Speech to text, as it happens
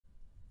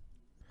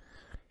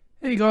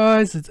Hey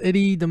guys, it's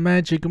Eddie the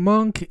Magic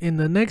Monk. In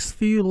the next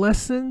few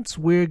lessons,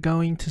 we're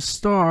going to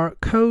start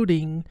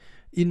coding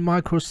in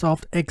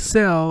Microsoft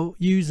Excel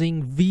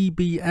using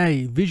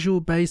VBA,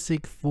 Visual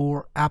Basic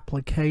for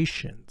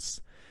Applications.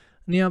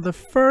 Now, the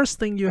first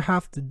thing you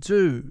have to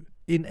do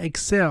in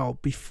Excel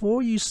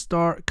before you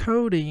start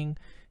coding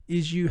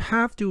is you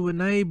have to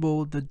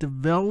enable the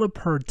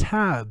Developer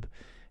tab.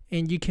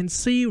 And you can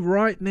see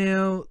right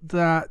now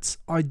that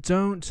I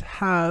don't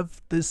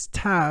have this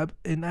tab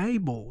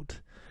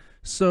enabled.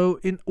 So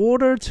in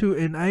order to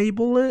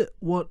enable it,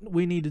 what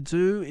we need to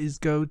do is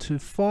go to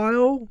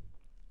File,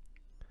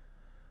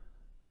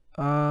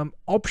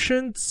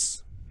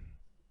 Options.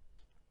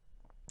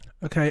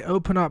 Okay,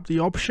 open up the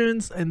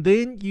options, and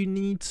then you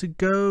need to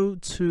go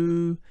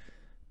to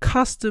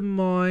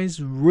Customize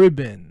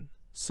Ribbon.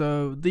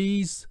 So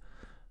these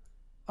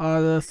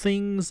are the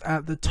things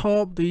at the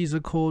top. These are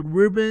called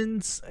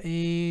ribbons,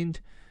 and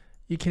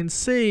you can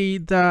see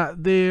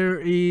that there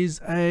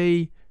is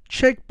a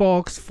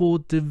checkbox for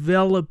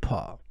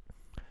developer.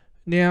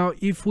 Now,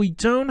 if we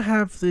don't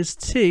have this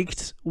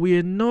ticked, we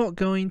are not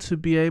going to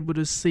be able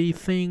to see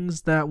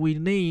things that we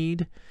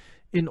need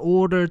in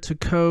order to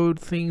code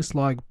things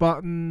like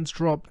buttons,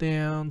 drop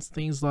downs,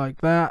 things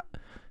like that.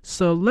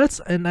 So let's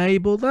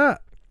enable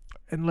that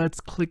and let's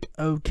click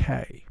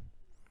OK.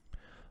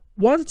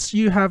 Once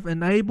you have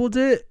enabled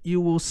it, you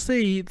will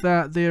see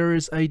that there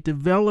is a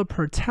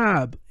developer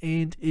tab,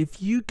 and if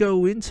you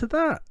go into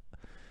that,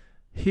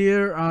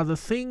 here are the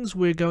things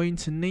we're going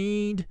to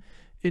need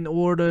in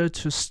order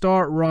to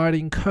start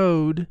writing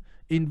code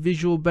in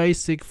Visual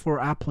Basic for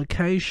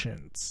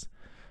Applications.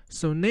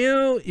 So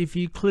now if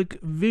you click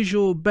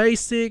Visual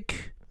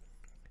Basic,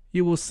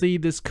 you will see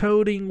this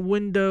coding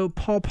window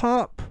pop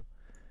up,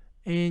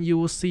 and you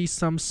will see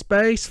some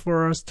space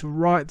for us to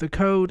write the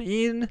code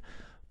in,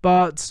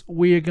 but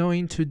we are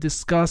going to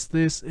discuss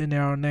this in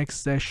our next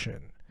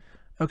session.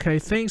 Okay,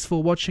 thanks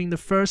for watching the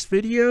first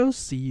video.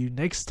 See you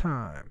next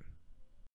time.